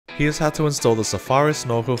Here's how to install the Safari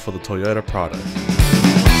Snorkel for the Toyota Prado.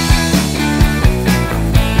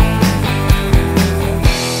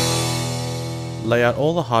 Lay out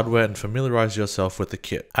all the hardware and familiarize yourself with the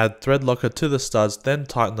kit. Add thread locker to the studs, then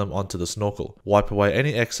tighten them onto the snorkel. Wipe away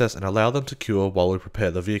any excess and allow them to cure while we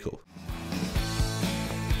prepare the vehicle.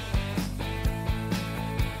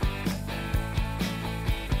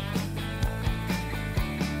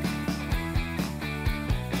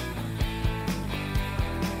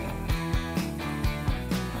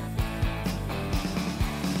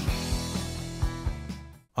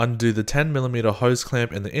 Undo the 10mm hose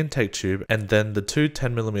clamp in the intake tube and then the two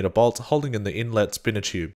 10mm bolts holding in the inlet spinner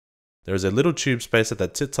tube. There is a little tube spacer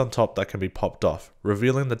that sits on top that can be popped off,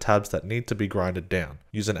 revealing the tabs that need to be grinded down.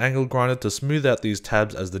 Use an angle grinder to smooth out these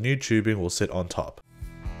tabs as the new tubing will sit on top.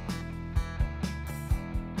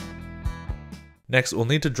 Next, we'll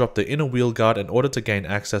need to drop the inner wheel guard in order to gain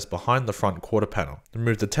access behind the front quarter panel.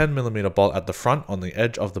 Remove the 10mm bolt at the front on the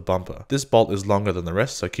edge of the bumper. This bolt is longer than the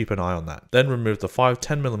rest, so keep an eye on that. Then remove the 5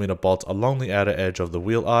 10mm bolts along the outer edge of the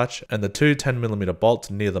wheel arch and the 2 10mm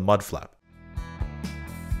bolts near the mud flap.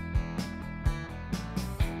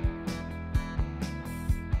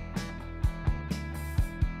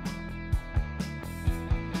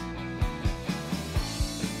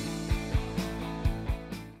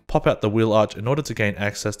 Pop out the wheel arch in order to gain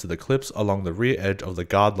access to the clips along the rear edge of the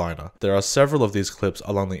guard liner. There are several of these clips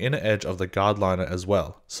along the inner edge of the guard liner as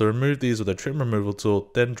well, so remove these with a trim removal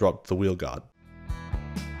tool, then drop the wheel guard.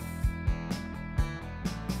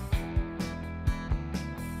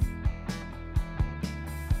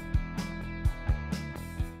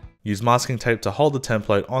 Use masking tape to hold the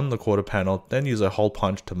template on the quarter panel, then use a hole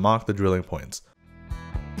punch to mark the drilling points.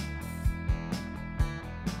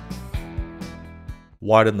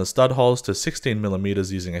 Widen the stud holes to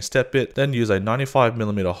 16mm using a step bit, then use a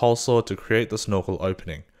 95mm hole saw to create the snorkel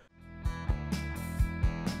opening.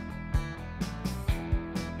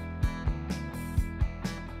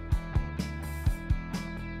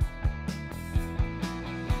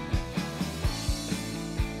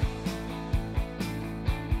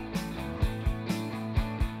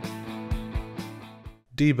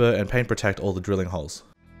 Deburr and paint protect all the drilling holes.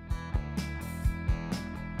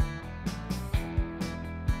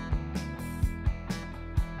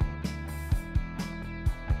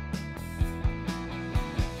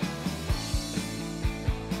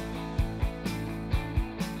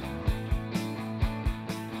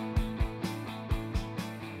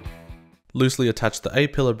 Loosely attach the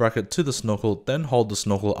A-pillar bracket to the snorkel, then hold the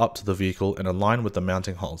snorkel up to the vehicle and align with the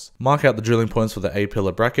mounting holes. Mark out the drilling points for the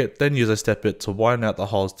A-pillar bracket, then use a step bit to widen out the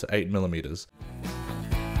holes to 8mm.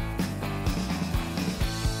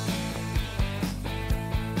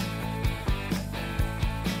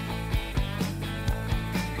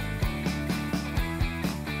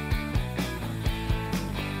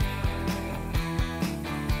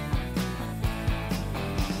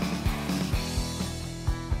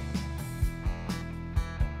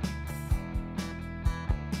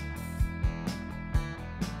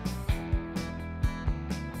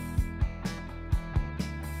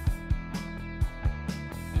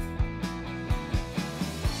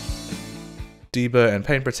 Deburr and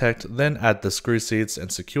paint protect, then add the screw seats and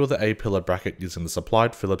secure the A-pillar bracket using the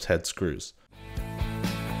supplied Phillips head screws.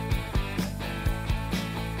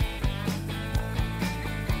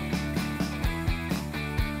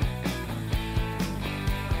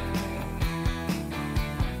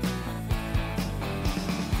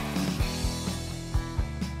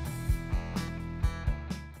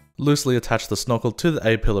 Loosely attach the snorkel to the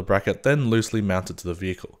A-pillar bracket, then loosely mount it to the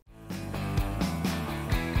vehicle.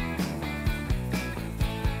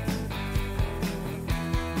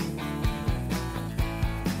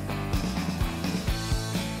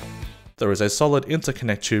 There is a solid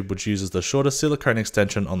interconnect tube which uses the shorter silicone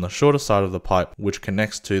extension on the shorter side of the pipe which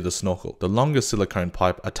connects to the snorkel. The longer silicone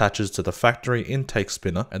pipe attaches to the factory intake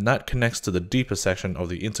spinner and that connects to the deeper section of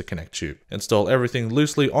the interconnect tube. Install everything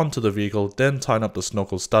loosely onto the vehicle, then tighten up the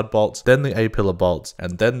snorkel stud bolts, then the A-pillar bolts,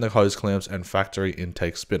 and then the hose clamps and factory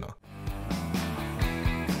intake spinner.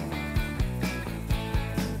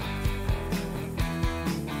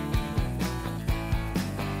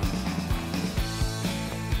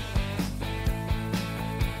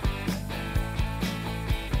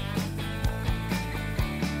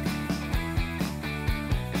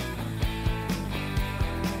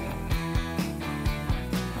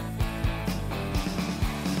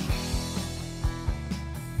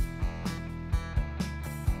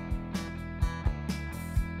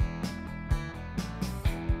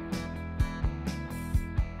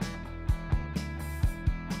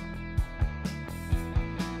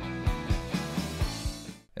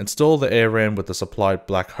 Install the air ram with the supplied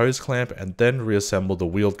black hose clamp and then reassemble the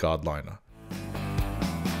wheel guard liner.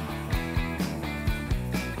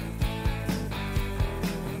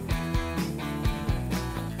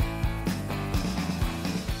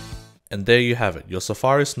 And there you have it, your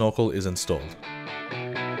Safari snorkel is installed.